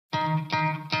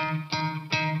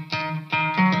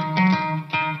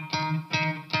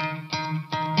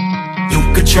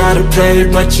try to play,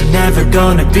 but you're never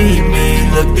gonna beat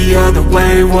me. Look the other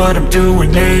way, what I'm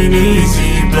doing ain't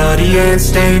easy. Bloody hands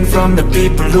stained from the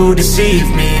people who deceive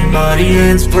me. Muddy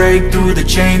hands break through the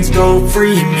chains, go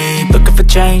free me. Looking for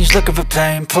change, looking for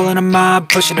pain, pulling a mob,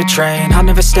 pushing a train. I'll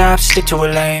never stop, stick to a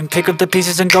lane, pick up the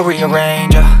pieces and go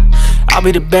rearrange. I'll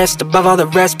be the best above all the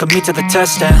rest, put me to the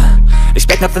test and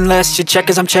expect nothing less, your check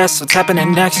is I'm chess, what's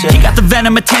happening next, yeah. He got the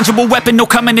venom, a tangible weapon, no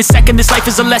coming in second. This life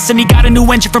is a lesson, he got a new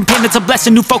engine from pain, it's a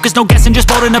blessing. New focus, no guessing, just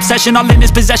bold and obsession. All in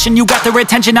his possession, you got their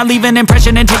attention. I'll leave an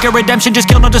impression and take a redemption. Just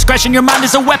kill, no discretion, your mind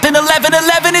is a weapon.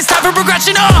 11-11, it's time for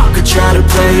progression, You could try to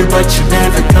play, but you're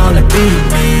never gonna beat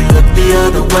me. Look the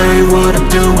other way, what I'm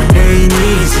doing ain't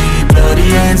easy. Bloody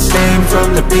hands stained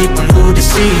from the people who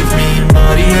deceive me.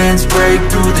 Muddy hands break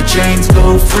through the chains,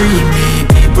 go free me.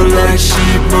 People like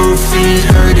sheep move feet,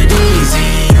 hurt it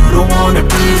easy. You don't wanna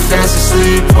be fast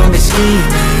asleep when they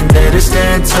scheming. Better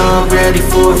stand tall, ready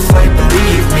for a fight,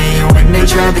 believe me. When they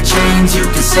try the chains, you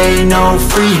can say no,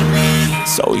 free me.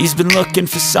 So he's been looking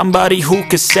for somebody who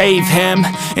could save him,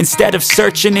 instead of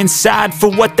searching inside for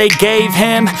what they gave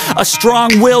him. A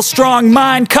strong will, strong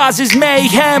mind causes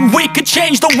mayhem. We could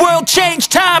change the world, change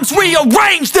times,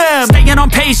 rearrange them. Staying on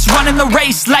pace, running the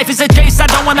race. Life is a chase, I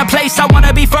don't want a place, I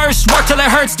wanna be first. Work till it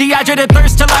hurts, dehydrated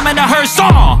thirst till I'm in a hearse.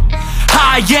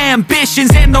 High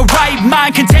ambitions and the right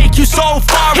mind can take you so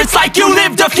far. It's like you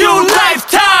lived a few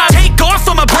lifetimes. Take off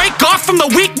from a break off from the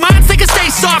weak minds, they can stay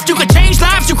soft. You can change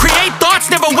lives, you create thoughts,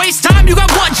 never waste time. You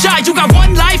got one shot, you got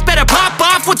one life, better pop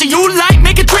off. What do you like?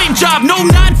 Make a dream job. No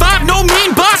 9-5, no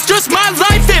mean boss, just my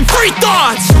life and free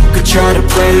thoughts. You could try to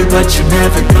play, but you're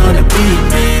never gonna beat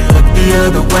me. Look the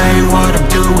other way, what I'm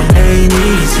doing ain't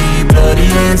easy. Bloody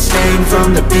hands stained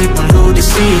from the people who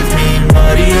deceive me.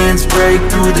 Muddy hands break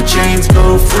through the chains,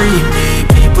 go free me.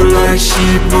 People like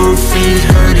sheep move feet,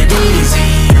 hurt it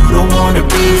easy. You don't wanna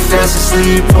be fast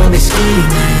asleep when they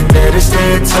scheming. Better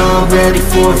stand tall, ready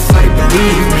for a fight,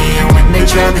 believe me. When they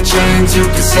try the chains, you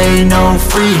can say no,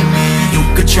 free me.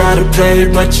 You could try to play,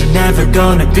 but you're never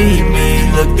gonna beat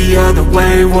me. Look the other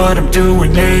way, what I'm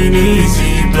doing ain't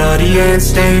easy. Bloody hands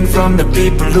stained from the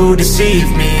people who deceive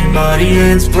me. Muddy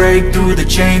hands break through the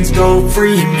chains, go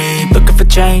free me. Looking for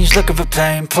change, looking for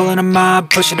pain, pulling a mob,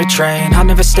 pushing a train. I'll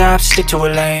never stop, stick to a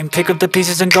lane, pick up the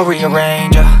pieces and go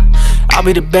rearrange. I'll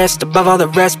be the best above all the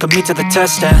rest, put me to the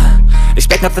test and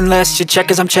expect nothing less, your check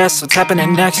is I'm chess, what's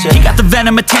happening next, yeah. He got the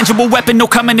venom, a tangible weapon, no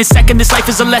coming in second. This life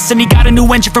is a lesson, he got a new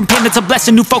engine from pain, it's a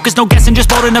blessing. New focus, no guessing, just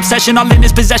bold and obsession. All in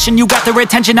his possession, you got their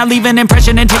attention. I'll leave an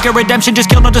impression and take a redemption. Just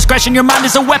kill, no discretion, your mind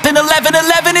is a weapon.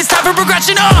 11-11, it's time for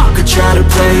progression, You could try to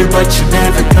play, but you're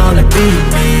never gonna beat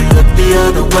me. Look the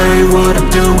other way, what I'm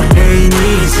doing ain't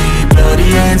easy.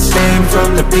 Bloody hands stained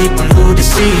from the people who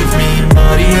deceive me.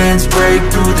 Muddy hands break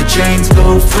through the chains,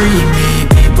 go free me.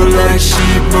 People like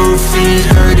sheep move feet,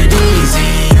 hurt it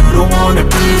easy. You don't wanna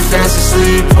be fast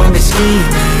asleep when they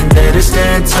scheming. Better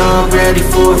stand tall, ready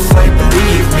for a fight,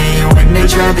 believe me. When they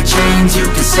try the chains, you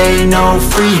can say no,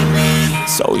 free me.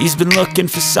 So he's been looking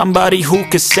for somebody who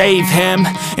could save him,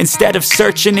 instead of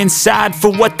searching inside for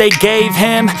what they gave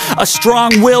him. A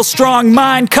strong will, strong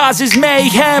mind causes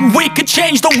mayhem. We could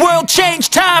change the world, change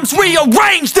times,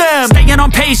 rearrange them. Staying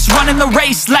on pace, running the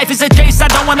race. Life is a chase, I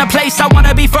don't want a place, I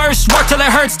wanna be first. Work till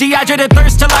it hurts, dehydrated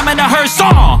thirst till I'm in a hearse.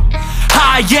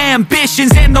 High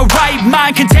ambitions and the right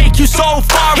mind can take you so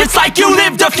far. It's like you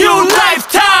lived a few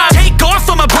lifetimes. Take off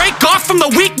from a break off from the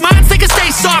weak minds, they can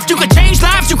stay soft. You can change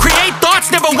lives, you create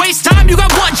thoughts, never waste time. You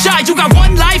got one shot, you got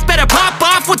one life, better pop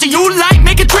off. What do you like?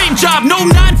 Make a dream job. No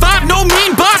 9-5, no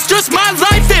mean boss, just my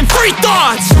life and free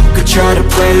thoughts. You could try to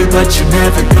play, but you're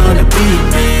never gonna beat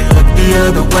me. Look the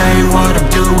other way, what I'm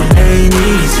doing ain't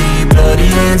easy. Bloody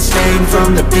hands stained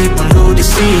from the people who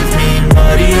deceive me.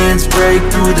 Muddy hands break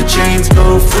through the chains,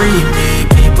 go free me.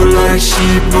 People like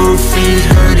sheep move feet,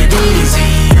 hurt it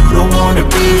easy. You don't wanna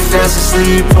be fast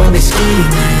asleep when they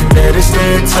scheming. Better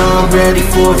stand tall, ready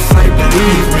for a fight,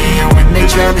 believe me. When they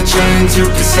try the chains, you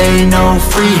can say no,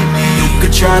 free me. You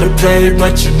could try to play,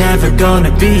 but you're never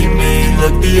gonna beat me.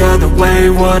 Look the other way,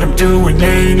 what I'm doing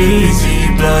ain't easy.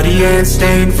 Bloody hands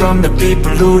stained from the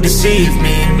people who deceive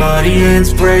me. Muddy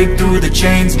hands break through the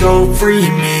chains, go free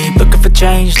me. Looking for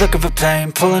change, looking for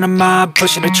pain, pulling a mob,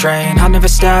 pushing a train. I'll never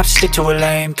stop, stick to a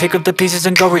lane, pick up the pieces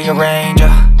and go rearrange.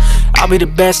 I'll be the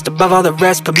best above all the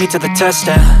rest, put me to the test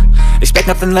and expect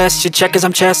nothing less, your check is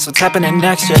I'm chess, what's happening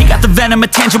next, yeah. He got the venom, a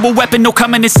tangible weapon, no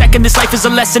coming in second. This life is a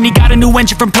lesson, he got a new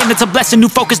engine from pain, it's a blessing. New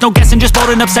focus, no guessing, just bold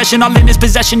and obsession. All in his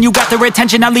possession, you got their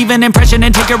attention. I'll leave an impression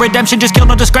and take a redemption. Just kill,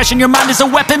 no discretion, your mind is a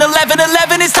weapon.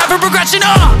 11-11, it's time for progression,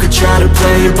 You could try to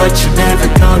play, but you're never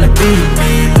gonna beat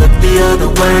me. Look the other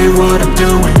way, what I'm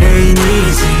doing ain't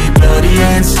easy.